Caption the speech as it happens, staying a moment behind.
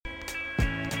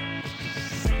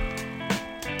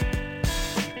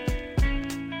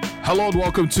Hello and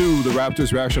welcome to the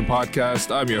Raptors Reaction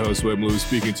Podcast. I'm your host, Wim Lou,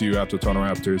 speaking to you after Toronto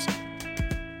Raptors.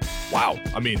 Wow,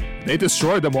 I mean, they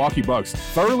destroyed the Milwaukee Bucks.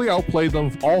 Thoroughly outplayed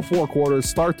them all four quarters,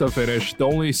 start to finish. The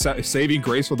only saving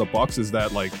grace for the Bucks is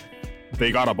that, like,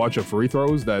 they got a bunch of free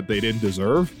throws that they didn't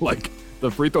deserve. Like,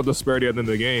 the free throw disparity at the end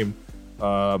of the game.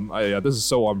 This is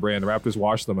so on brand. The Raptors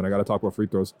washed them, and I got to talk about free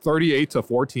throws.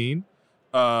 38-14.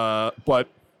 But,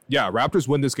 yeah, Raptors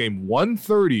win this game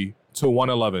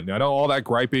 130-111. I know all that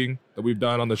griping that we've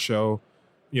done on the show,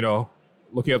 you know,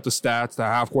 looking up the stats, the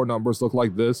half-court numbers look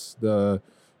like this. The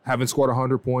haven't scored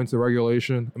 100 points in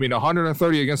regulation. I mean,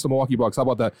 130 against the Milwaukee Bucks. How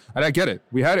about that? And I get it.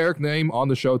 We had Eric Name on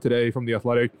the show today from The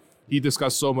Athletic. He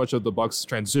discussed so much of the Bucks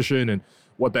transition and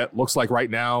what that looks like right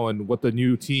now and what the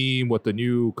new team, what the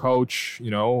new coach,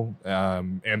 you know,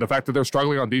 and the fact that they're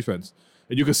struggling on defense.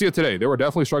 And you can see it today. They were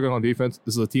definitely struggling on defense.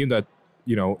 This is a team that,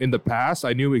 you know, in the past,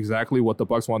 I knew exactly what the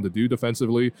Bucks wanted to do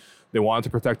defensively. They wanted to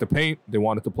protect the paint. They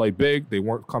wanted to play big. They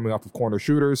weren't coming off of corner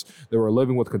shooters. They were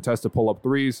living with contested pull-up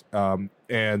threes,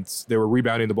 and they were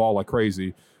rebounding the ball like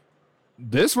crazy.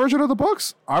 This version of the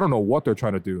Bucks, I don't know what they're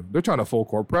trying to do. They're trying to full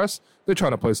court press. They're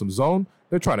trying to play some zone.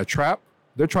 They're trying to trap.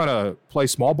 They're trying to play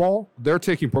small ball. They're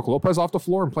taking Brook Lopez off the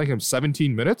floor and playing him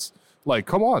 17 minutes. Like,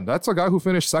 come on. That's a guy who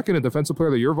finished second in Defensive Player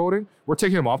of the Year voting. We're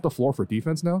taking him off the floor for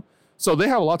defense now. So they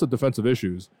have lots of defensive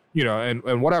issues, you know,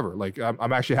 and whatever. Like,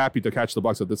 I'm actually happy to catch the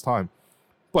Bucks at this time.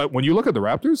 But when you look at the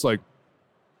Raptors, like,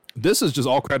 this is just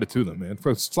all credit to them, man.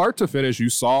 From start to finish, you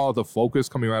saw the focus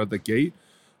coming out of the gate.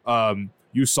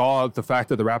 You saw the fact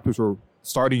that the Raptors were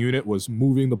starting unit was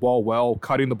moving the ball well,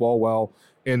 cutting the ball well.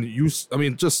 And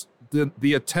just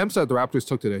the attempts that the Raptors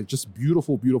took today, just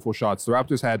beautiful, beautiful shots. The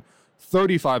Raptors had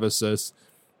 35 assists,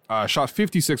 shot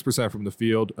 56% from the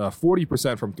field,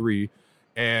 40% from three.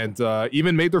 And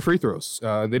even made their free throws.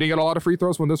 They didn't get a lot of free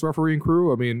throws from this refereeing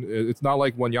crew. I mean, it's not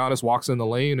like when Giannis walks in the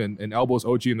lane and elbows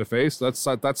OG in the face. That's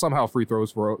somehow free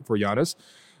throws for Giannis.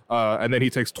 And then he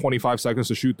takes 25 seconds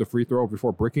to shoot the free throw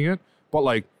before bricking it. But,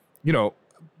 like, you know,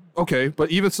 okay.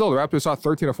 But even still, the Raptors shot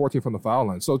 13 or 14 from the foul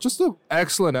line. So just an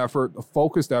excellent effort, a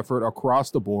focused effort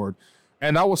across the board.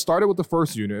 And that was started with the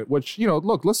first unit, which, you know,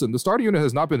 look, listen, the starting unit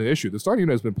has not been an issue. The starting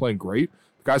unit has been playing great.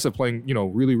 The guys have playing, you know,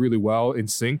 really, really well in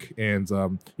sync. And,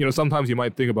 you know, sometimes you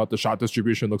might think about the shot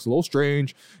distribution looks a little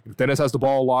strange. Dennis has the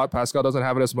ball a lot. Pascal doesn't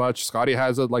have it as much. Scotty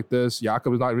has it like this.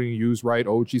 Jakob is not being used right.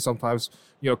 OG sometimes,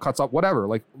 you know, cuts up, whatever.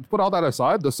 Like, put all that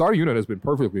aside, the starting unit has been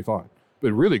perfectly fine.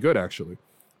 Been really good, actually.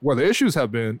 Where the issues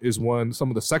have been is when some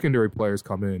of the secondary players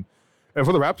come in. And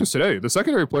for the Raptors today, the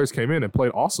secondary players came in and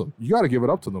played awesome. You got to give it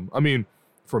up to them. I mean,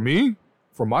 for me,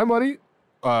 for my money,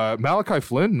 Malachi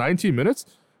Flynn, 19 minutes,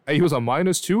 and he was a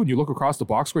 -2, and you look across the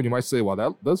box score, and you might say, well,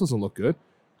 that doesn't look good.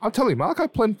 I'm telling you, Malachi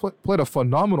Flynn played a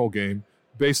phenomenal game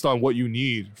based on what you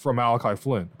need from Malachi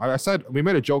Flynn. I said, we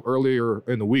made a joke earlier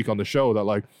in the week on the show that,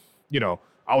 like, you know,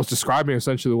 I was describing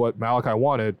essentially what Malachi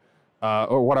wanted,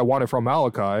 or what I wanted from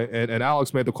Malachi, and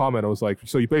Alex made the comment. I was like,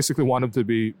 so you basically want him to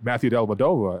be Matthew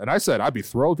Dellavedova. And I said, I'd be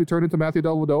thrilled if he turned into Matthew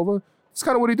Dellavedova. It's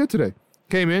kind of what he did today.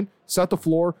 Came in, set the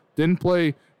floor, didn't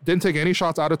take any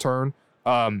shots out of turn,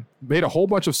 made a whole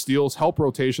bunch of steals, helped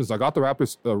rotations. I got the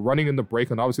Raptors running in the break,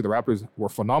 and obviously the Raptors were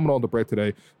phenomenal in the break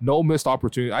today. No missed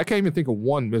opportunity. I can't even think of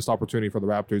one missed opportunity for the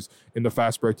Raptors in the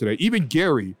fast break today. Even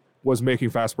Gary was making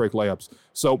fast break layups.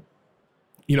 So,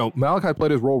 you know, Malachi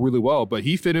played his role really well, but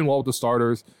he fit in well with the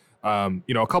starters. You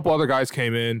know, a couple other guys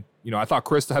came in. You know, I thought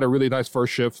Chris had a really nice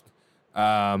first shift.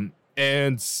 And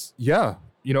yeah,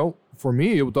 you know, for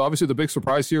me, obviously the big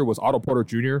surprise here was Otto Porter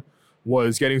Jr.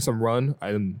 was getting some run.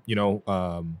 And, you know,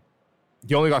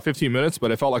 he only got 15 minutes, but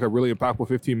it felt like a really impactful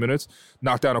 15 minutes.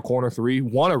 Knocked down a corner three,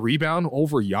 won a rebound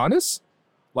over Giannis.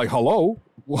 Like, hello,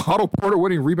 Otto Porter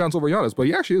winning rebounds over Giannis, but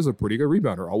he actually is a pretty good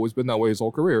rebounder. Always been that way his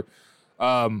whole career.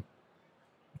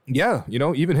 Yeah, you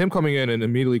know, even him coming in and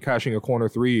immediately cashing a corner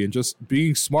three and just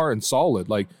being smart and solid.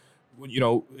 Like, you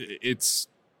know, it's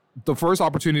the first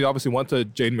opportunity obviously went to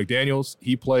Jaden McDaniels.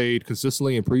 He played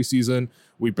consistently in preseason.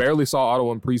 We barely saw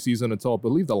Otto in preseason until I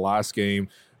believe the last game.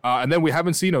 And then we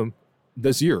haven't seen him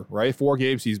this year, right? 4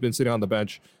 games he's been sitting on the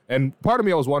bench. And part of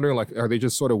me, I was wondering, like, are they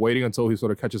just sort of waiting until he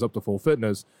sort of catches up to full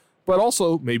fitness? But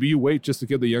also, maybe you wait just to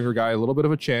give the younger guy a little bit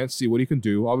of a chance, see what he can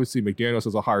do. Obviously, McDaniels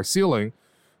has a higher ceiling.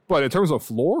 But in terms of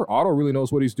floor, Otto really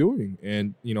knows what he's doing.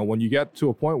 And, you know, when you get to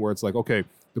a point where it's like, okay,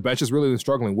 the bench is really been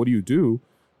struggling, what do?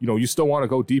 You know, you still want to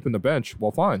go deep in the bench.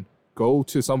 Well, fine. Go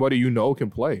to somebody you know can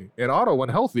play. And Otto, when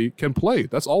healthy, can play.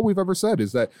 That's all we've ever said,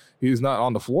 is that he's not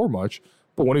on the floor much.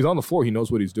 But when he's on the floor, he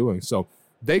knows what he's doing. So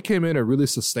they came in and really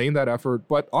sustained that effort.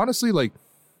 But honestly, like,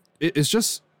 it's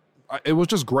just, it was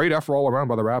just great effort all around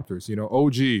by the Raptors. You know,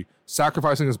 OG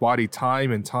sacrificing his body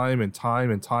time and time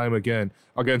again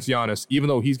against Giannis, even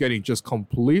though he's getting just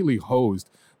completely hosed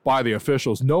by the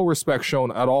officials. No respect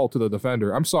shown at all to the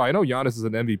defender. I'm sorry, I know Giannis is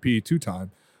an MVP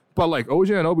 2-time, but like OG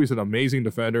Anunoby is an amazing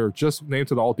defender, just named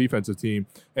to the all defensive team.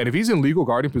 And if he's in legal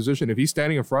guarding position, if he's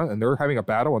standing in front and they're having a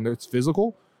battle and it's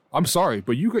physical, I'm sorry,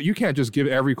 but you can't just give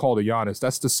every call to Giannis.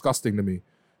 That's disgusting to me,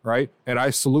 right? And I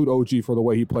salute OG for the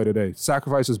way he played today.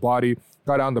 Sacrificed his body,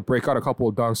 got down the break, got a couple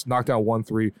of dunks, knocked down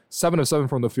 1-3, 7 of 7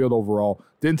 from the field overall.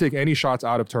 Didn't take any shots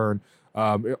out of turn.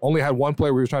 Only had one play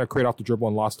where he was trying to create off the dribble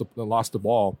and lost the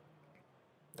ball.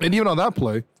 And even on that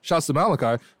play, shouts to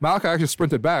Malachi. Malachi actually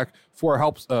sprinted back for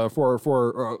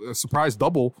a surprise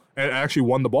double and actually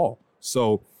won the ball.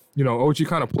 So, you know, OG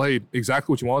kind of played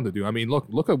exactly what you wanted to do. I mean,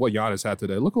 look at what Giannis had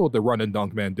today. Look at what the run and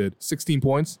dunk man did. 16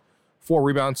 points, 4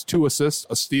 rebounds, 2 assists,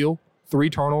 a steal, 3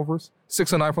 turnovers,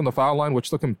 6 of 9 from the foul line, which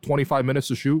took him 25 minutes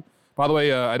to shoot. By the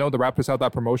way, I know the Raptors had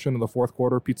that promotion in the fourth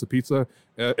quarter, pizza.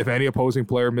 If any opposing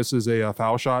player misses a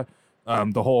foul shot,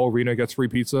 the whole arena gets free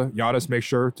pizza. Giannis makes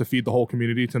sure to feed the whole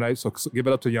community tonight. So give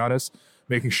it up to Giannis,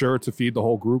 making sure to feed the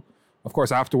whole group. Of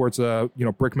course, afterwards,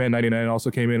 Brickman99 also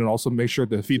came in and also made sure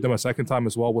to feed them a second time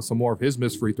as well with some more of his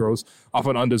missed free throws off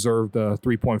an undeserved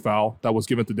 3-point foul that was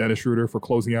given to Dennis Schroeder for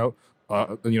closing out.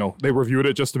 They reviewed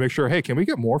it just to make sure, hey, can we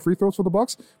get more free throws for the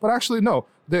Bucks? But actually, no.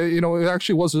 It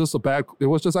actually was just a bad. It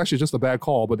was just a bad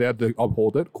call, but they had to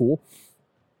uphold it. Cool.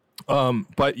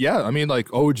 But yeah, I mean,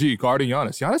 like OG guarding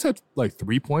Giannis. Giannis had like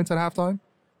 3 points at halftime.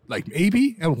 Like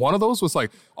maybe, and one of those was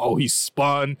like, oh, he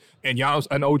spun, and Giannis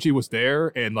and OG was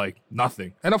there, and like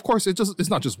nothing. And of course, it's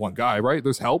not just one guy, right?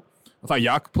 There's help. I thought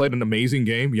Yak played an amazing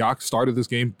game. Yak started this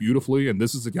game beautifully, and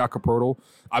this is the Yak Capertl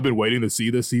I've been waiting to see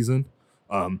this season.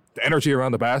 The energy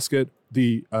around the basket,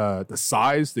 the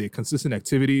size, the consistent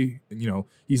activity. You know,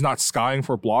 he's not skying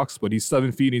for blocks, but he's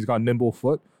 7 feet and he's got a nimble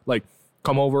foot. Like,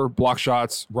 come over, block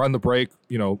shots, run the break,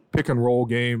 pick and roll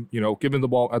game, giving the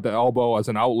ball at the elbow as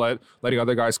an outlet, letting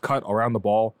other guys cut around the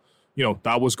ball.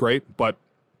 That was great, but,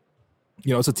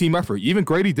 it's a team effort. Even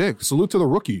Grady Dick, salute to the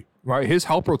rookie, right? His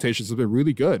help rotations have been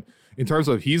really good in terms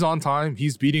of he's on time,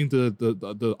 he's beating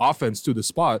the offense to the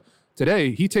spot.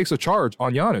 Today, he takes a charge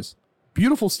on Giannis.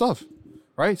 Beautiful stuff,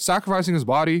 right? Sacrificing his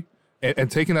body and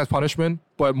taking that punishment,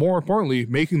 but more importantly,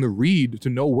 making the read to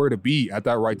know where to be at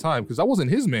that right time, because that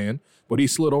wasn't his man, but he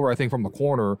slid over, I think, from the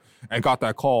corner and got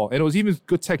that call. And it was even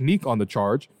good technique on the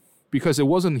charge, because it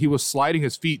wasn't he was sliding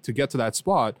his feet to get to that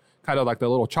spot, kind of like that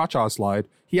little cha-cha slide.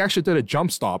 He actually did a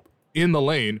jump stop in the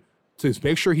lane to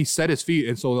make sure he set his feet,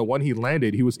 and so that when he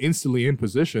landed, he was instantly in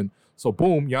position. So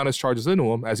boom, Giannis charges into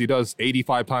him, as he does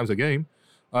 85 times a game.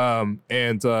 Knocks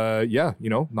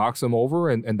him over,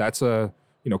 and that's a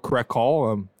correct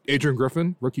call. Adrian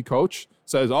Griffin, rookie coach,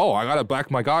 says, "Oh, I gotta back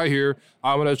my guy here.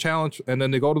 I'm gonna challenge." And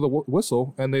then they go to the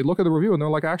whistle and they look at the review and they're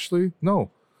like, "Actually,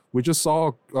 no, we just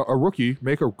saw a rookie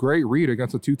make a great read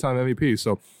against a 2-time MVP."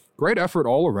 So great effort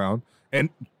all around. And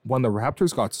when the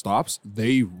Raptors got stops,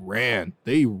 they ran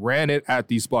it at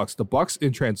these Bucks. The Bucks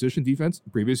in transition defense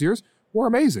previous years were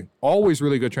amazing. Always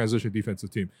really good transition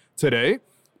defensive team. Today,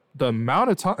 the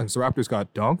amount of times the Raptors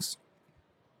got dunks,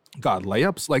 got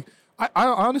layups, like I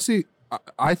honestly,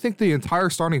 I think the entire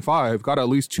starting five got at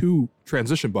least 2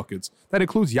 transition buckets. That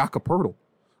includes Yak Capertl.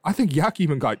 I think Yak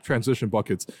even got transition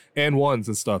buckets and ones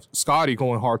and stuff. Scotty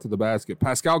going hard to the basket.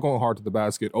 Pascal going hard to the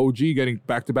basket. OG getting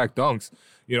back-to-back dunks.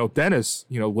 Dennis,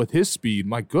 with his speed.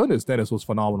 My goodness, Dennis was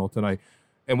phenomenal tonight.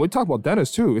 And we talk about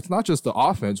Dennis, too. It's not just the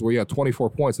offense where he had 24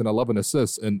 points and 11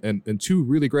 assists and 2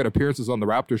 really great appearances on the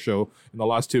Raptors show in the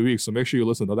last 2 weeks. So make sure you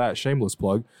listen to that. Shameless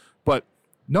plug. But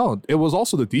no, it was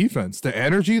also the defense. The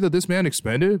energy that this man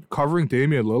expended covering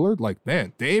Damian Lillard. Like,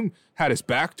 man, Dame had his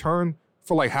back turned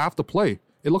for like half the play.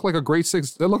 It looked like a grade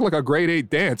 6. It looked like a grade 8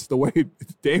 dance. The way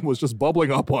Dame was just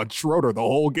bubbling up on Schroeder the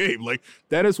whole game. Like,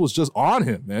 Dennis was just on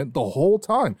him, man, the whole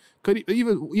time.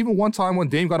 Even one time when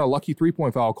Dame got a lucky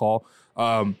 3-point foul call,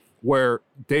 where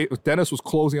Dennis was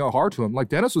closing out hard to him. Like,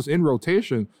 Dennis was in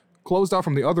rotation, closed out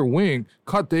from the other wing,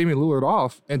 cut Damian Lillard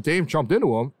off, and Dame jumped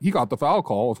into him. He got the foul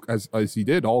call as he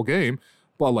did all game.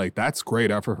 But like, that's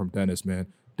great effort from Dennis, man.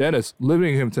 Dennis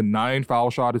limiting him to 9 foul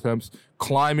shot attempts,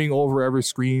 climbing over every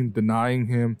screen, denying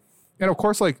him. And of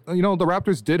course, the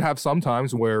Raptors did have some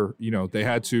times where, they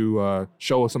had to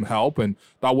show us some help. And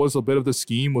that was a bit of the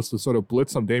scheme, was to sort of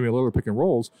blitz some Damian Lillard pick and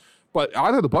rolls. But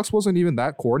either the Bucks wasn't even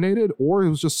that coordinated, or it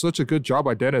was just such a good job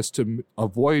by Dennis to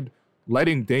avoid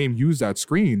letting Dame use that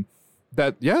screen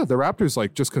that, the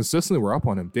Raptors just consistently were up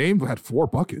on him. Dame had 4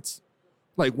 buckets.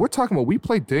 Like, we're talking about, we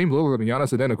played Dame Lillard and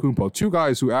Giannis Antetokounmpo, 2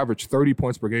 guys who averaged 30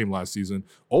 points per game last season,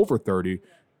 over 30,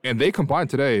 and they combined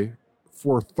today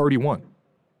for 31.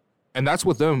 And that's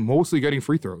with them mostly getting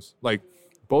free throws. Like,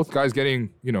 both guys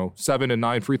getting, 7 and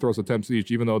 9 free throws attempts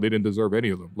each, even though they didn't deserve any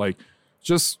of them. Like,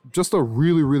 just a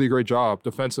really, really great job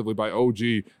defensively by OG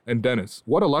and Dennis.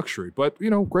 What a luxury. But,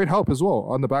 great help as well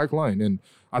on the back line. And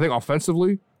I think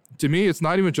offensively, to me, it's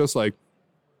not even just like,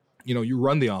 you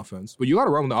run the offense, but you got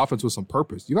to run the offense with some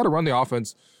purpose. You got to run the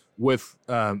offense with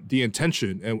the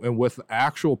intention and with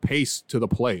actual pace to the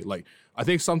play. Like, I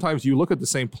think sometimes you look at the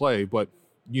same play, but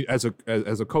you, as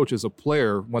a coach, as a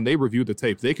player, when they review the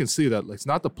tape, they can see that it's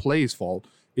not the play's fault.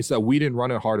 It's that we didn't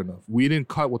run it hard enough. We didn't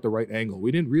cut with the right angle.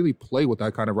 We didn't really play with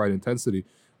that kind of right intensity.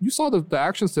 You saw the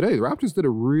actions today. The Raptors did a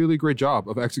really great job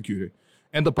of executing.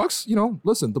 And the Bucks,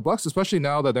 listen, the Bucks, especially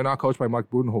now that they're not coached by Mike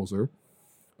Budenholzer.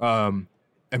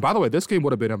 And by the way, this game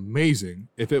would have been amazing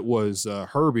if it was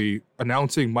Herbie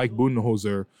announcing Mike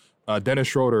Budenholzer, Dennis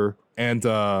Schroeder, and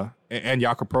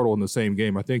Jakob Poeltl in the same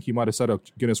game. I think he might have set a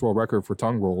Guinness World Record for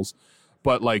tongue rolls.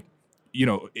 But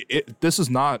this is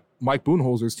not Mike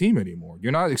Budenholzer's team anymore.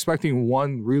 You're not expecting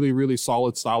one really, really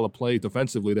solid style of play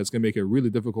defensively that's going to make it really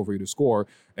difficult for you to score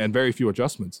and very few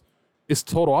adjustments. It's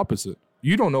total opposite.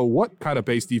 You don't know what kind of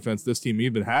base defense this team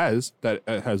even has that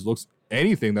looks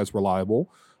anything that's reliable.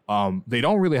 They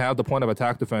don't really have the point of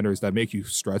attack defenders that make you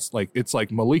stress. Like, it's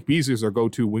like Malik Beasley is their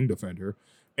go-to wing defender.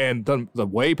 And the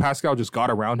way Pascal just got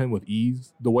around him with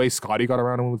ease, the way Scotty got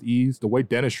around him with ease, the way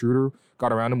Dennis Schroeder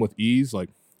got around him with ease, like,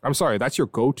 I'm sorry, that's your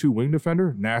go-to wing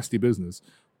defender? Nasty business.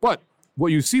 But what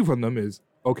you see from them is,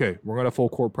 okay, we're going to full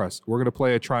court press. We're going to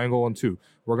play a triangle and 2.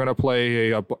 We're going to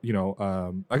play I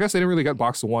guess they didn't really get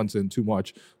box to ones in too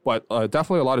much, but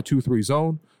definitely a lot of 2-3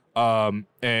 zone.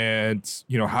 And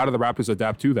how do the Raptors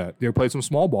adapt to that? They played some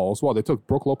small ball as well. They took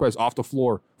Brook Lopez off the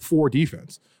floor for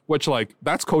defense, which, like,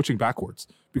 that's coaching backwards,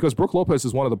 because Brook Lopez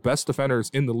is one of the best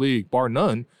defenders in the league, bar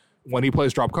none, when he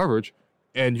plays drop coverage.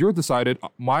 And you're decided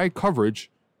my coverage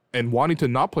and wanting to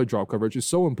not play drop coverage is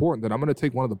so important that I'm going to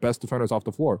take one of the best defenders off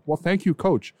the floor. Well, thank you,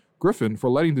 Coach Griffin, for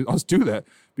letting us do that,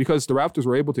 because the Raptors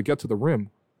were able to get to the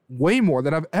rim way more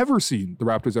than I've ever seen the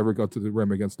Raptors ever go to the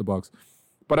rim against the Bucks.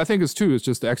 But I think it's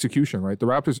just the execution, right? The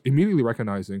Raptors immediately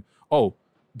recognizing,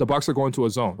 the Bucks are going to a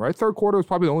zone, right? Third quarter was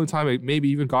probably the only time it maybe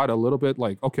even got a little bit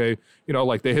like, okay,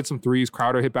 like they hit some threes.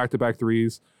 Crowder hit back-to-back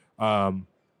threes.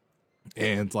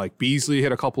 And like Beasley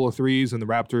hit a couple of threes, and the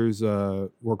Raptors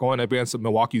were going against the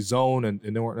Milwaukee zone, and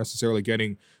they weren't necessarily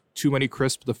getting too many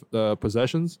crisp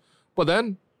possessions. But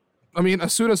then, I mean,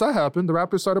 as soon as that happened, the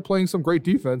Raptors started playing some great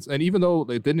defense. And even though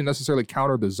they didn't necessarily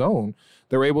counter the zone,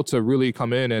 they were able to really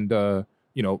come in and,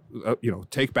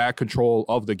 take back control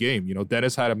of the game.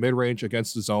 Dennis had a mid-range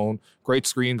against the zone. Great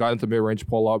screen, got into mid-range,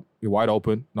 pull up, wide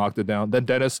open, knocked it down. Then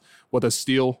Dennis with a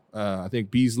steal. I think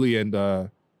Beasley and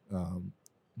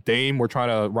Dame were trying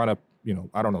to run a,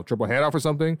 triple handoff or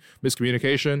something.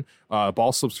 Miscommunication.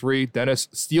 Ball slips free. Dennis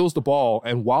steals the ball,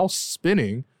 and while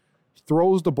spinning,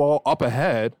 throws the ball up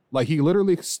ahead. Like, he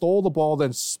literally stole the ball,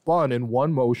 then spun in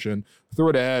one motion, threw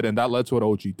it ahead, and that led to an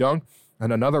OG dunk.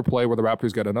 And another play where the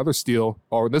Raptors get another steal,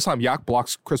 or this time Yak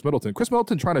blocks Chris Middleton. Chris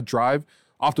Middleton trying to drive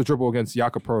off the dribble against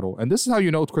Jakob Poeltl. And this is how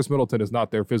you know Chris Middleton is not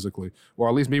there physically, or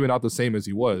at least maybe not the same as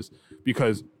he was,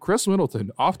 because Chris Middleton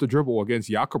off the dribble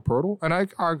against Jakob Poeltl, and I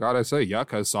gotta say,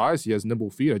 Yak has size, he has nimble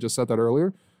feet. I just said that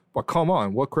earlier. But come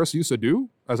on, what Chris used to do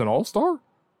as an all-star,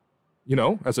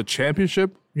 as a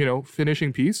championship,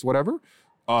 finishing piece, whatever,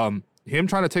 him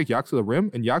trying to take Yak to the rim,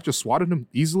 and Yak just swatted him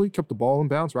easily, kept the ball in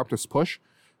bounds. Raptors push.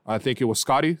 I think it was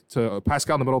Scotty to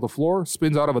Pascal in the middle of the floor,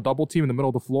 spins out of a double team in the middle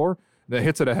of the floor, then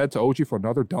hits it ahead to OG for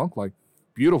another dunk. Like,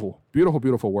 beautiful, beautiful,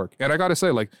 beautiful work. And I got to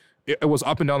say, like, it was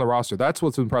up and down the roster. That's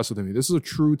what's impressive to me. This is a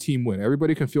true team win.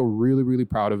 Everybody can feel really, really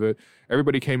proud of it.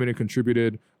 Everybody came in and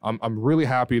contributed. I'm really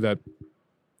happy that,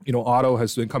 Otto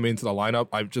has been coming into the lineup.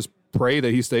 I just pray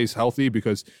that he stays healthy,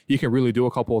 because he can really do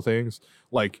a couple of things.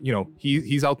 Like,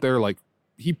 he's out there, like,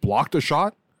 he blocked a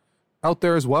shot out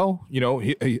there as well.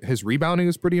 His rebounding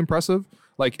is pretty impressive.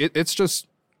 Like, it's just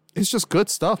good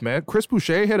stuff, man. Chris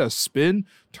Boucher hit a spin,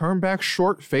 turn back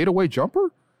short, fadeaway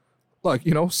jumper. Like,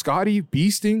 Scotty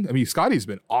beasting. I mean, Scotty's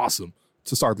been awesome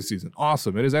to start the season.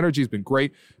 Awesome. And his energy's been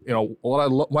great.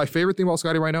 My favorite thing about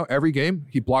Scotty right now, every game,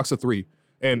 he blocks a 3.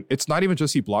 And it's not even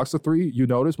just he blocks the 3. You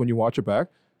notice when you watch it back,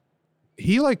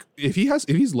 if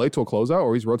he's late to a closeout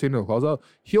or he's rotating to a closeout,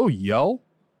 he'll yell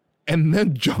and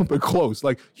then jump and close.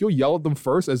 Like, he'll yell at them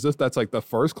first as if that's like the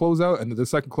first closeout, and the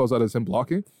second closeout is him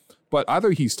blocking. But either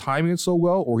he's timing it so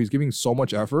well, or he's giving so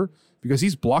much effort, because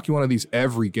he's blocking one of these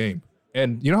every game.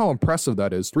 And you know how impressive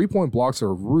that is? 3-point blocks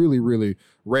are really, really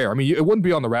rare. I mean, it wouldn't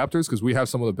be on the Raptors, because we have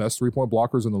some of the best 3-point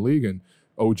blockers in the league. And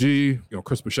OG,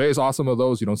 Chris Boucher is awesome at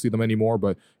those. You don't see them anymore,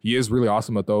 but he is really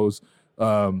awesome at those.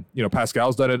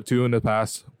 Pascal's done it too in the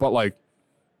past. But like,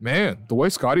 man, the way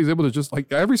Scottie's able to just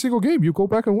like every single game, you go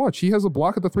back and watch. He has a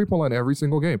block at the 3-point line every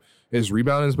single game. His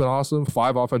rebounding has been awesome.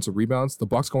 5 offensive rebounds. The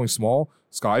Bucks going small.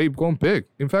 Scottie going big.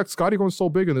 In fact, Scottie going so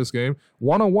big in this game.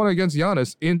 1-on-1 against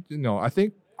Giannis. I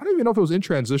don't even know if it was in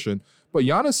transition, but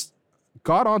Giannis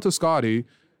got onto Scottie,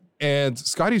 and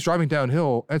Scottie's driving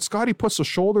downhill, and Scottie puts a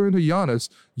shoulder into Giannis.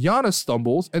 Giannis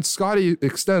stumbles, and Scottie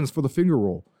extends for the finger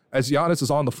roll as Giannis is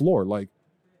on the floor. Like,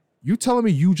 you telling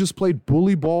me you just played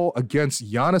bully ball against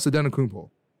Giannis Antetokounmpo?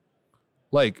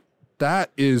 Like,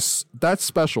 that's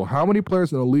special. How many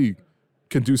players in the league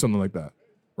can do something like that,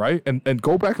 right? And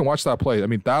go back and watch that play. I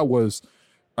mean, that was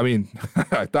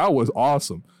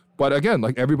awesome. But again,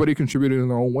 like everybody contributed in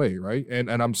their own way, right? And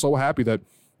I'm so happy that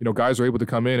guys are able to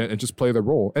come in and just play their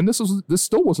role. And this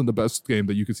still wasn't the best game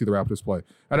that you could see the Raptors play.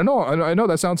 And I know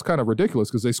that sounds kind of ridiculous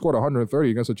because they scored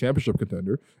 130 against a championship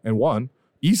contender and won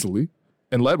easily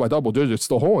and led by double digits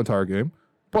the whole entire game.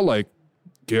 But like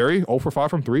Gary, 0 for 5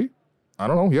 from 3. I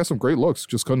don't know. He has some great looks,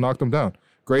 just couldn't knock them down.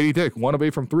 Grady Dick, 1 of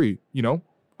 8 from 3.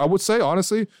 I would say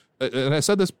honestly, and I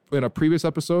said this in a previous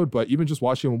episode, but even just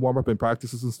watching him warm up in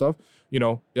practices and stuff,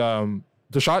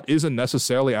 the shot isn't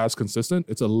necessarily as consistent.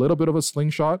 It's a little bit of a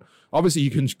slingshot. Obviously,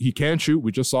 he can shoot.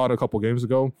 We just saw it a couple games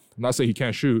ago. I'm not saying he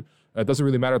can't shoot. It doesn't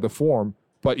really matter the form.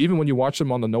 But even when you watch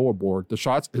him on the Noah board, the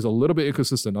shots is a little bit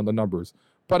inconsistent on the numbers.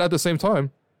 But at the same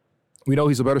time, we know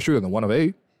he's a better shooter than 1 of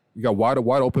 8. You got wide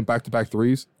open back-to-back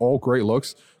threes. All great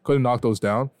looks. Couldn't knock those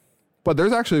down. But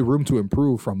there's actually room to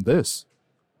improve from this.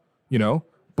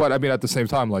 But I mean, at the same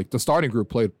time, like the starting group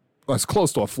played as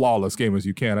close to a flawless game as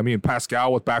you can. I mean,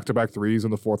 Pascal with back-to-back threes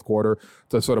in the fourth quarter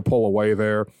to sort of pull away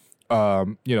there.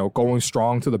 Going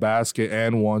strong to the basket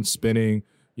and one spinning,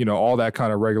 all that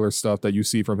kind of regular stuff that you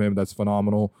see from him. That's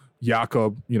phenomenal.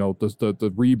 Jakob,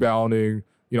 the rebounding,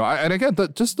 and again,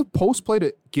 just the post play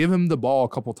to give him the ball a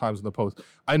couple times in the post.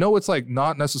 I know it's like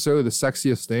not necessarily the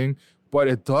sexiest thing, but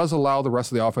it does allow the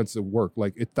rest of the offense to work.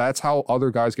 Like that's how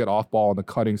other guys get off ball and the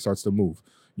cutting starts to move.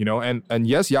 And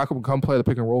yes, Jakob will come play the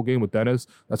pick and roll game with Dennis.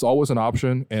 That's always an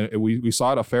option, and we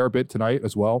saw it a fair bit tonight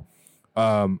as well.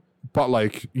 But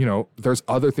like there's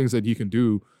other things that he can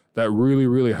do that really,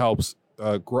 really helps.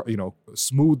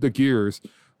 Smooth the gears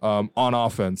on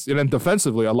offense, and then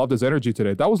defensively, I loved his energy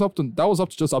today. That was up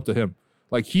to him.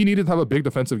 Like he needed to have a big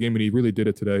defensive game, and he really did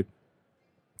it today.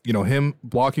 Him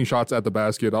blocking shots at the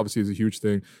basket obviously is a huge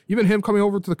thing. Even him coming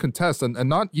over to the contest and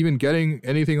not even getting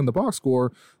anything in the box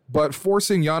score, but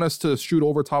forcing Giannis to shoot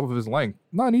over top of his length.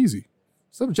 Not easy.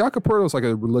 So Jack Caperto's like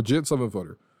a legit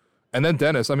 7-footer. And then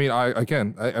Dennis, I mean,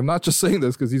 I'm not just saying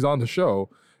this because he's on the show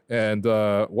and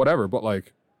whatever, but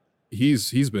like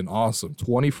he's been awesome.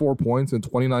 24 points in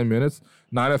 29 minutes,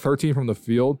 9 of 13 from the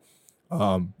field.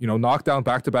 Knocked down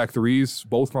back-to-back threes,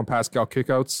 both from Pascal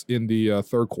kickouts in the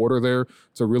third quarter there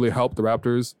to really help the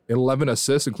Raptors. 11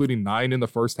 assists, including 9 in the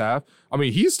first half. I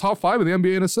mean, he's top 5 in the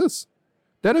NBA in assists.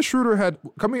 Dennis Schroeder had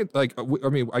coming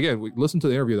again, we listened to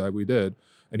the interview that we did,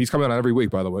 and he's coming on every week,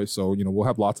 by the way. So, we'll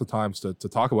have lots of times to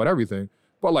talk about everything.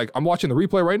 But like, I'm watching the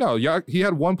replay right now. Yeah, he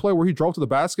had one play where he drove to the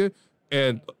basket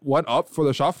and went up for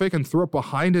the shot fake and threw it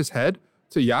behind his head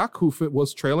to Yak, who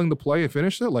was trailing the play and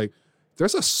finished it. Like,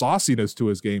 there's a sauciness to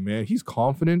his game, man. He's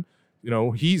confident.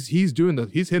 He's hitting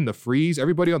the freeze.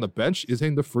 Everybody on the bench is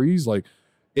hitting the freeze. Like,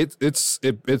 it's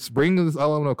bringing this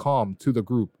element of calm to the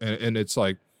group, and it's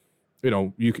like,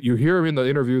 you hear him in the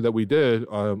interview that we did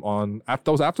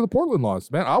after the Portland loss.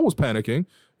 Man, I was panicking.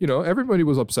 Everybody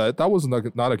was upset. That was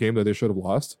not a game that they should have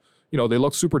lost. They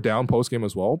look super down post-game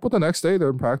as well. But the next day, they're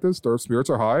in practice. Their spirits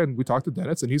are high. And we talked to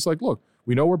Dennis, and he's like, look,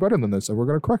 we know we're better than this, and we're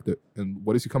going to correct it. And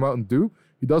what does he come out and do?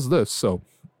 He does this. So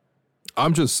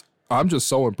I'm just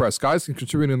so impressed. Guys can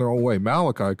contribute in their own way.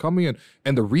 Malachi coming in,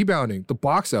 and the rebounding, the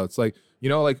box outs. Like, in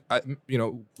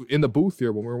the booth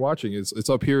here when we're watching, it's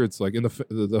up here. It's like in the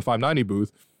 590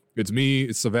 booth. It's me,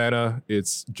 it's Savannah,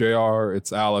 it's JR,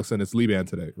 it's Alex, and it's Liban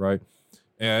today, right?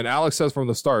 And Alex says from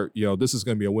the start, this is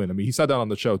going to be a win. I mean, he said that on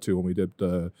the show, too, when we did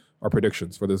our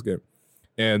predictions for this game.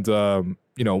 And,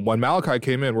 when Malachi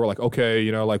came in, we're like, okay,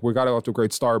 we got off to a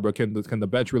great start, but can the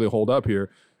bench really hold up here?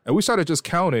 And we started just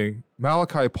counting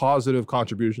Malachi positive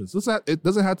contributions. It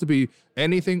doesn't have to be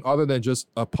anything other than just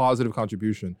a positive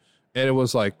contribution. And it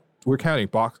was like, we're counting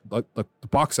the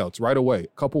box outs right away.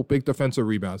 A couple big defensive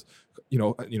rebounds,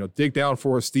 dig down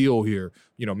for a steal here,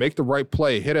 make the right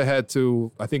play, hit ahead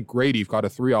to, I think Grady got a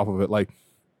 3 off of it.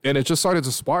 And it just started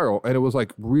to spiral. And it was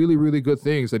like really, really good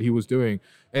things that he was doing.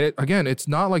 And it's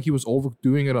not like he was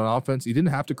overdoing it on offense. He didn't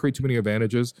have to create too many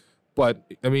advantages, but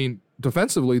I mean,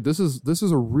 defensively, this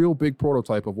is a real big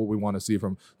prototype of what we want to see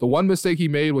from him. The one mistake he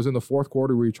made was in the fourth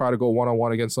quarter where he tried to go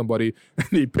one-on-one against somebody and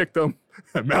he picked him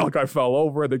and Malachi fell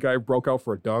over and the guy broke out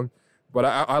for a dunk. But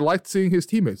I liked seeing his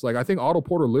teammates. Like, I think Otto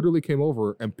Porter literally came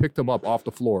over and picked him up off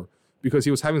the floor because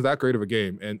he was having that great of a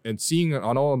game. And seeing it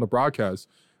on the broadcast,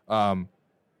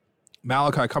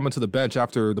 Malachi coming to the bench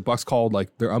after the Bucks called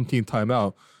like their umpteenth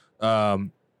timeout,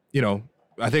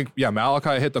 I think,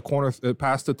 Malachi hit the corner,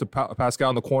 passed it to Pascal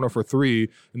in the corner for 3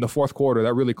 in the fourth quarter.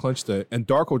 That really clinched it. And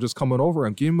Darko just coming over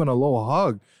and giving him a little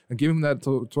hug and giving him that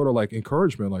sort of like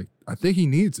encouragement. Like, I think he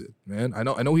needs it, man. I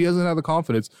know he hasn't had the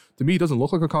confidence. To me, he doesn't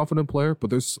look like a confident player, but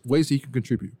there's ways he can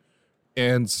contribute.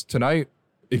 And tonight,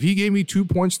 if he gave me 2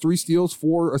 points, 3 steals,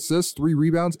 4 assists, 3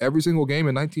 rebounds every single game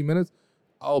in 19 minutes,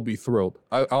 I'll be thrilled.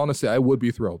 I honestly, I would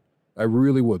be thrilled. I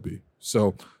really would be.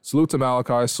 So salute to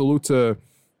Malachi. Salute to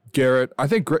Garrett. I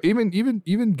think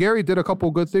even Gary did a couple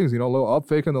good things. A little up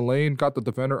fake in the lane, got the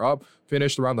defender up,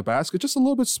 finished around the basket. Just a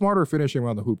little bit smarter finishing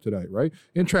around the hoop today, right?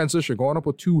 In transition, going up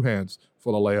with 2 hands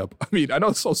for the layup. I mean, I know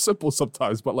it's so simple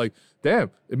sometimes, but like,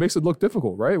 damn, it makes it look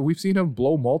difficult, right? We've seen him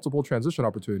blow multiple transition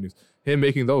opportunities. Him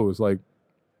making those, like,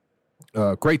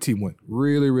 great team win.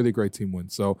 Really, really great team win.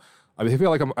 So I feel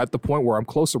like I'm at the point where I'm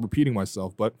close to repeating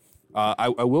myself, but I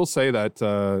will say that,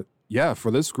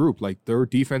 for this group, like, their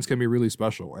defense can be really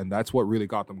special, and that's what really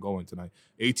got them going tonight.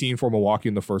 18 for Milwaukee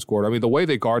in the first quarter. I mean, the way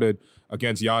they guarded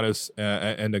against Giannis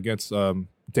and against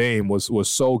Dame was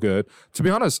so good. To be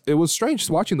honest, it was strange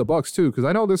watching the Bucks too, because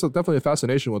I know there's definitely a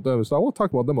fascination with them, so I will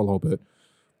talk about them a little bit.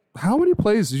 How many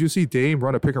plays did you see Dame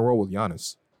run a pick and roll with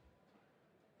Giannis?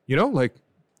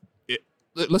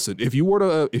 Listen, if you were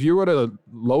to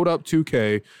load up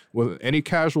 2K with any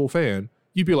casual fan,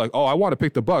 you'd be like, oh, I want to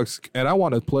pick the Bucks, and I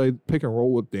want to play pick and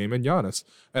roll with Dame and Giannis,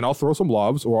 and I'll throw some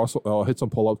lobs, or I'll hit some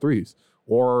pull-up threes,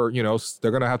 or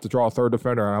they're gonna have to draw a third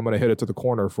defender, and I'm gonna hit it to the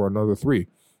corner for another 3.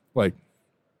 Like,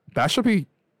 that should be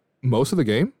most of the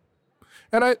game.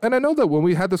 And I know that when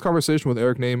we had this conversation with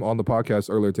Eric Name on the podcast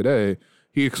earlier today,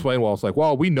 he explained, well, it's like,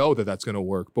 well, we know that that's gonna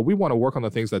work, but we want to work on the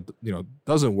things that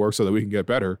doesn't work so that we can get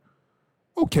better.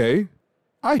 Okay,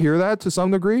 I hear that to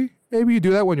some degree. Maybe you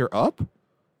do that when you're up,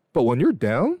 but when you're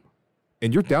down,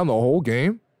 and you're down the whole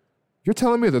game, you're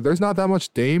telling me that there's not that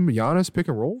much Dame Giannis pick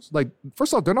and rolls? Like,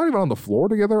 first off, they're not even on the floor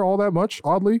together all that much,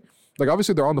 oddly. Like,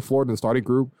 obviously, they're on the floor in the starting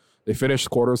group. They finish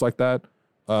quarters like that.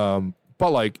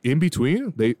 But, like, in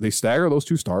between, they stagger those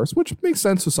 2 stars, which makes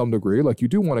sense to some degree. Like, you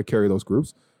do want to carry those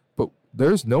groups. But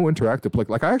there's no interactive play.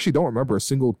 Like, I actually don't remember a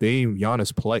single Dame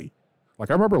Giannis play. Like,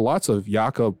 I remember lots of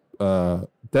Jakob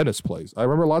Dennis plays. I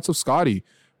remember lots of Scotty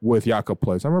with Jakob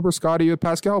plays. I remember Scotty with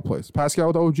Pascal plays. Pascal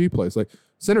with OG plays. Like,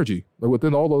 synergy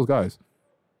within all those guys.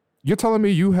 You're telling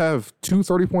me you have 2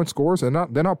 30-point scores and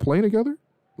they're not playing together?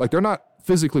 Like, they're not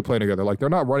physically playing together. Like, they're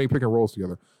not running pick and rolls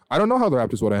together. I don't know how the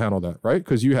Raptors would have handled that, right?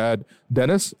 Because you had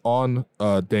Dennis on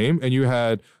Dame and you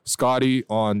had Scotty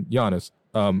on Giannis,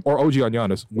 or OG on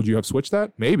Giannis. Would you have switched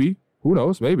that? Maybe. Who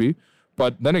knows? Maybe.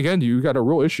 But then again, you got a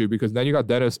real issue because then you got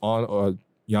Dennis on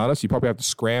Giannis. You probably have to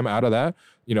scram out of that,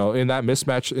 in that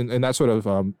mismatch, in that sort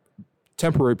of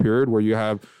temporary period where you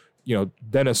have,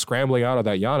 Dennis scrambling out of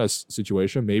that Giannis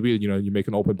situation. Maybe, you make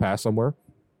an open pass somewhere.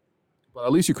 But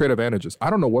at least you create advantages. I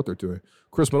don't know what they're doing.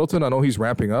 Chris Middleton, I know he's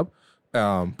ramping up,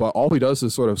 but all he does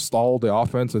is sort of stall the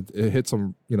offense and hit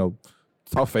some,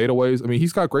 tough fadeaways. I mean,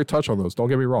 he's got great touch on those. Don't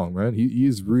get me wrong, man.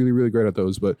 He's really, really great at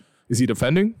those. But is he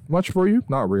defending much for you?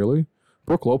 Not really.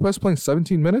 Brook Lopez playing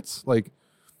 17 minutes? Like,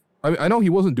 I know he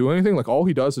wasn't doing anything. Like, all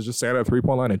he does is just stand at a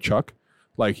 3-point line and chuck.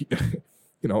 Like,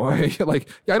 I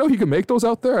know he can make those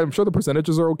out there. I'm sure the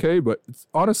percentages are okay, but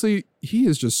honestly, he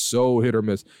is just so hit or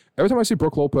miss. Every time I see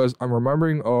Brook Lopez, I'm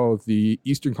remembering of the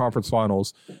Eastern Conference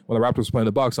Finals when the Raptors were playing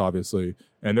the Bucks, obviously.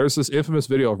 And there's this infamous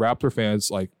video of Raptor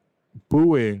fans, like,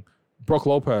 booing Brook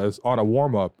Lopez on a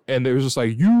warm-up. And they was just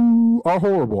like, you are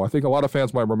horrible. I think a lot of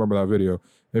fans might remember that video.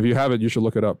 If you haven't, you should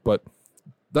look it up. But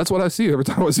that's what I see every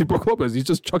time I see Brook Lopez. He's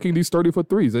just chucking these 30-foot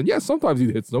threes. And yes, sometimes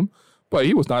he hits them, but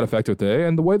he was not effective today.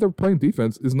 And the way they're playing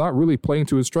defense is not really playing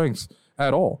to his strengths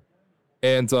at all.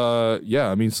 And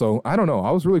so I don't know.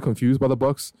 I was really confused by the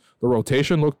Bucks. The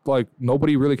rotation looked like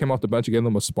nobody really came off the bench and gave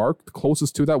them a spark. The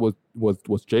closest to that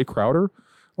was Jay Crowder.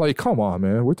 Like, come on,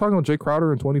 man. We're talking about Jay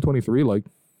Crowder in 2023. Like,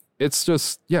 it's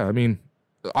just,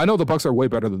 I know the Bucks are way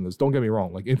better than this. Don't get me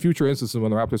wrong. Like, in future instances when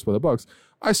the Raptors play the Bucks,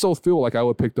 I still feel like I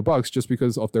would pick the Bucks just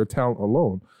because of their talent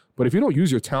alone. But if you don't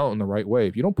use your talent in the right way,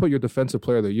 if you don't put your Defensive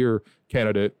Player of the Year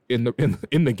candidate in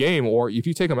the game, or if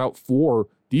you take them out for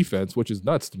defense, which is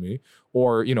nuts to me,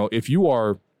 or if you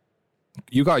got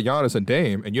Giannis and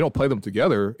Dame and you don't play them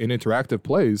together in interactive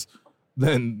plays,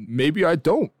 then maybe I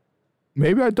don't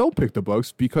maybe I don't pick the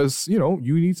Bucks because, you know,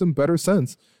 you need some better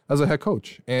sense as a head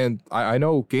coach. And I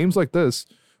know games like this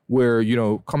where, you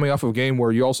know, coming off of a game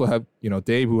where you also have, you know,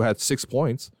 Dave who had 6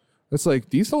 points. It's like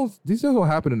these things don't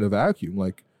happen in a vacuum.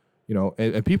 Like, you know,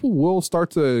 and people will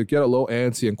start to get a little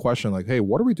antsy and question like, hey,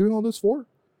 what are we doing all this for?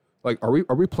 Like, are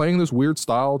we playing this weird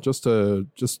style just to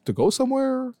go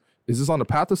somewhere? Is this on the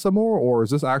path to somewhere, or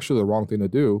is this actually the wrong thing to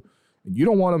do? And you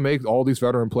don't want to make all these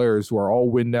veteran players who are all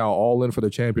win now, all in for the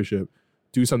championship,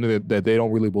 do something that they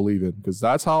don't really believe in, because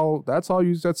that's a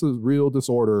real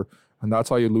disorder, and that's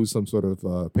how you lose some sort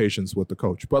of patience with the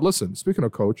coach. But listen, speaking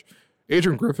of coach,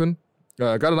 Adrian Griffin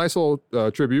got a nice little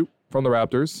tribute from the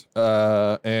Raptors,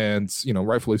 and you know,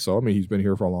 rightfully so. I mean, he's been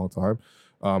here for a long time.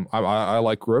 I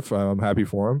like Griff. I'm happy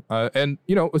for him. And,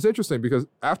 you know, it's interesting because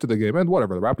after the game, and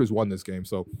whatever, the Raptors won this game.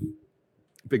 So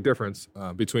big difference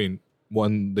between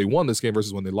when they won this game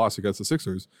versus when they lost against the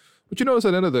Sixers. But you notice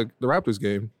at the end of the Raptors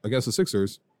game against the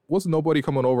Sixers, wasn't nobody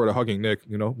coming over to hugging Nick,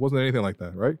 you know, wasn't anything like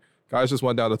that, right? Guys just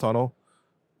went down the tunnel.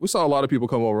 We saw a lot of people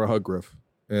come over and hug Griff.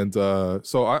 And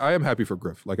so I am happy for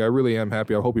Griff. Like, I really am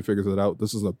happy. I hope he figures it out.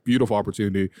 This is a beautiful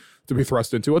opportunity to be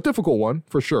thrust into. A difficult one,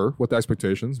 for sure, with the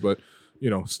expectations, but you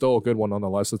know, still a good one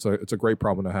nonetheless. It's a great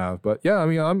problem to have. But yeah, I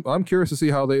mean, I'm curious to see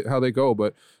how they go.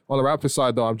 But on the Raptors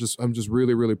side, though, I'm just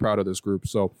really, really proud of this group.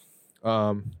 So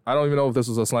I don't even know if this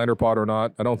is a slander pod or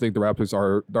not. I don't think the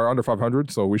Raptors they're under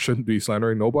 500, so we shouldn't be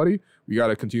slandering nobody. We got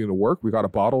to continue to work. We got to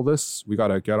bottle this. We got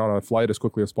to get on a flight as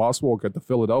quickly as possible, get to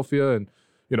Philadelphia, and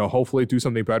you know, hopefully do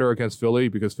something better against Philly,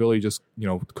 because Philly just, you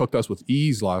know, cooked us with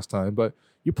ease last time. But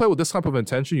you play with this type of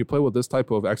intention, you play with this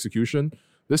type of execution,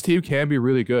 this team can be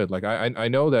really good. Like, I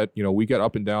know that, you know, we get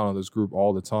up and down on this group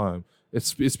all the time.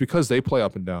 It's because they play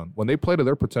up and down. When they play to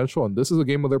their potential, and this is a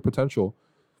game of their potential,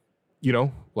 you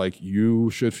know, like, you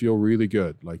should feel really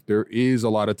good. Like, there is a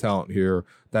lot of talent here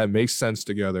that makes sense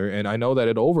together. And I know that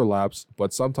it overlaps,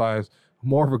 but sometimes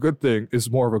more of a good thing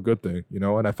is more of a good thing, you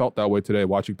know? And I felt that way today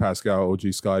watching Pascal,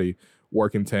 OG, Scotty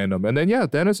work in tandem. And then, yeah,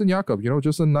 Dennis and Jakob, you know,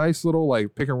 just a nice little,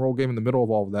 like, pick and roll game in the middle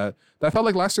of all of that. That felt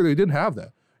like last year they didn't have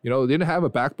that. You know, they didn't have a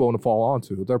backbone to fall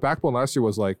onto. Their backbone last year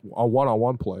was like a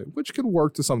one-on-one play, which can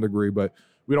work to some degree, but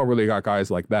we don't really got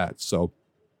guys like that. So,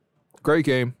 great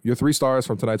game. Your 3 stars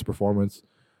from tonight's performance.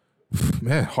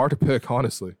 Man, hard to pick,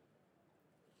 honestly.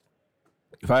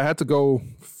 If I had to go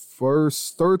first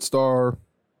star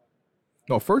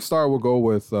we'll go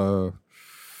with,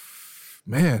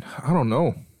 man, I don't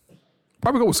know.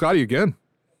 Probably go with Scotty again.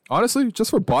 Honestly, just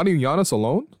for bodying Giannis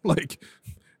alone. Like,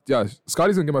 yeah,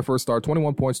 Scotty's going to get my first star.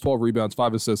 21 points, 12 rebounds,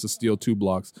 5 assists, a steal, 2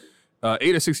 blocks.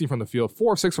 8 of 16 from the field.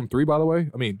 4 of 6 from 3, by the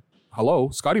way. I mean, hello.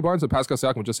 Scotty Barnes and Pascal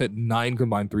Siakam just hit 9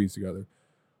 combined threes together.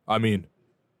 I mean,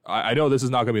 I know this is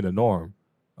not going to be the norm,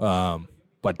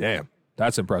 but damn,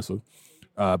 that's impressive.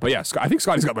 But yeah, I think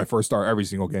Scotty's got my first star every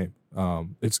single game.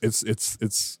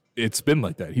 It's been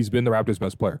like that. He's been the Raptors'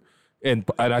 best player. And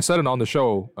I said it on the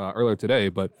show earlier today,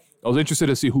 but I was interested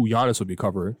to see who Giannis would be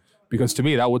covering, because to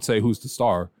me, that would say who's the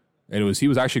star. And he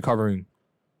was actually covering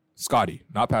Scotty,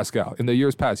 not Pascal. In the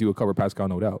years past, he would cover Pascal,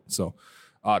 no doubt. So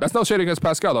that's no shade against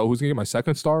Pascal, though, who's going to get my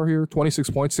second star here. 26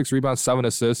 points, 6 rebounds, 7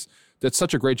 assists. Did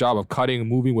such a great job of cutting and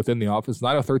moving within the offense.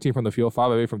 9 of 13 from the field,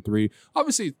 5 of 8 from 3.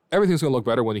 Obviously, everything's going to look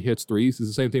better when he hits threes. It's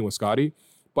the same thing with Scotty.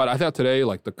 But I thought today,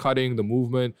 like, the cutting, the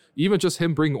movement, even just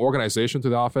him bringing organization to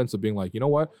the offense of being like, you know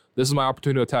what? This is my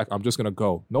opportunity to attack. I'm just going to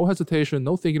go. No hesitation.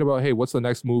 No thinking about, hey, what's the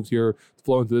next move here?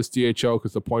 Flow into this DHO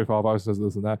because the point foul obviously says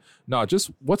this and that. No,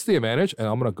 just what's the advantage? And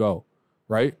I'm going to go.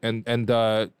 Right. And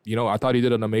you know, I thought he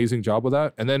did an amazing job with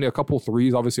that. And then a couple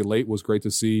threes, obviously late, was great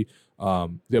to see.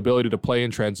 The ability to play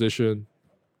in transition,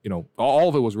 you know, all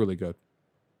of it was really good.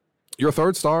 Your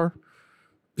third star,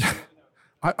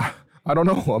 I don't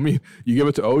know. I mean, you give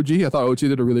it to OG. I thought OG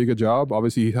did a really good job.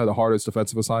 Obviously, he had the hardest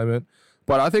defensive assignment.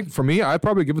 But I think for me, I'd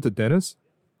probably give it to Dennis.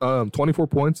 24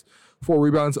 points, 4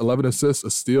 rebounds, 11 assists,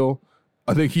 a steal.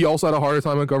 I think he also had a harder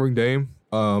time at covering Dame.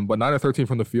 But 9 of 13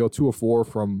 from the field, 2 of 4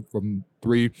 from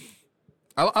 3.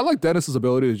 I like Dennis's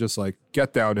ability to just like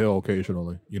get downhill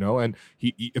occasionally, you know, and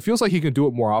it feels like he can do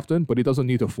it more often, but he doesn't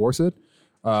need to force it.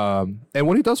 And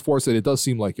when he does force it, it does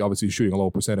seem like obviously he's shooting a low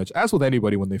percentage, as with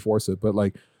anybody when they force it. But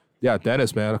like, yeah,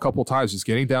 Dennis, man, a couple of times just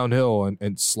getting downhill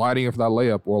and sliding in for that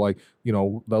layup, or like, you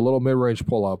know, the little mid-range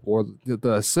pull-up, or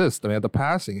the assist, man, the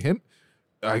passing.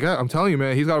 I'm telling you,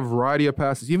 man, he's got a variety of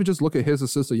passes. Even just look at his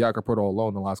assist to Jakob Poeltl alone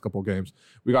in the last couple of games.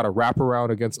 We got a wrap around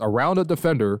around a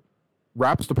defender,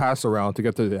 wraps the pass around to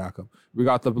get to Jakob. We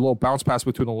got the little bounce pass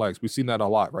between the legs. We've seen that a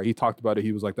lot, right? He talked about it.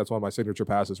 He was like, that's one of my signature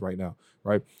passes right now,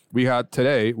 right? We got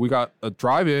a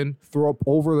drive in, throw up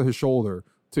over his shoulder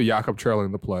to Jakob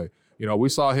trailing the play. We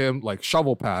saw him like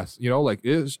shovel pass, like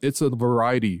it's a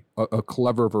variety, a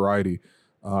clever variety.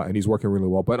 And he's working really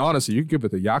well. But honestly, you can give it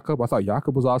to Jakob. I thought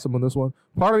Jakob was awesome in this one.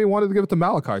 Part of me wanted to give it to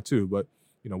Malachi too, but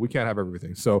we can't have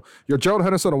everything. So your Gerald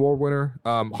Henderson Award winner.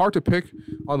 Hard to pick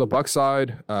on the Bucks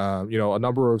side. A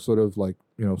number of sort of like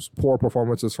poor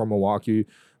performances from Milwaukee.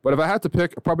 But if I had to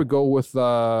pick, I'd probably go with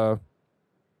the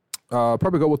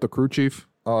crew chief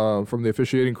from the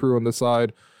officiating crew on this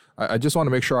side. I just want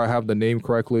to make sure I have the name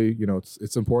correctly.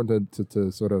 It's important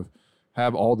to sort of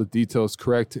have all the details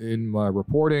correct in my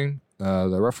reporting.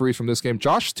 The referees from this game,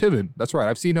 Josh Tiven. That's right.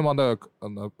 I've seen him on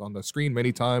the screen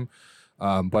many times.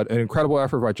 But an incredible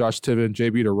effort by Josh Tiven,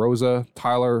 JB DeRosa,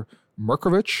 Tyler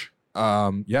Merkovich.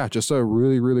 Just a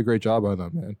really, really great job by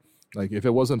them, man. Like, if it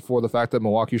wasn't for the fact that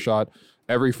Milwaukee shot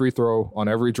every free throw on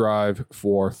every drive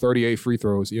for 38 free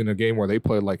throws in a game where they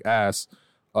played like ass,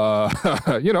 who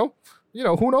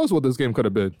knows what this game could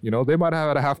have been. They might have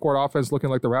had a half-court offense looking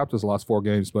like the Raptors the last 4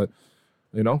 games, but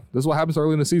this is what happens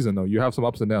early in the season, though. You have some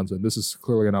ups and downs, and this is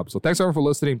clearly an up. So thanks, everyone, for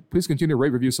listening. Please continue to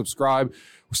rate, review, subscribe.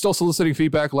 We're still soliciting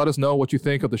feedback. Let us know what you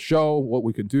think of the show, what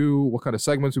we can do, what kind of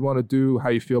segments we want to do, how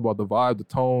you feel about the vibe, the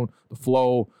tone, the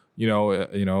flow.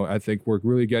 I think we're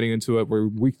really getting into it. We're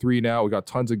week 3 now. We got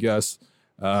tons of guests,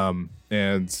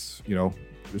 it's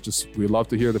just we love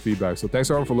to hear the feedback. So thanks,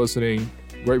 everyone, for listening.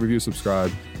 Rate, review,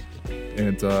 subscribe,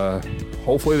 and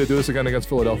hopefully they do this again against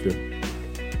Philadelphia.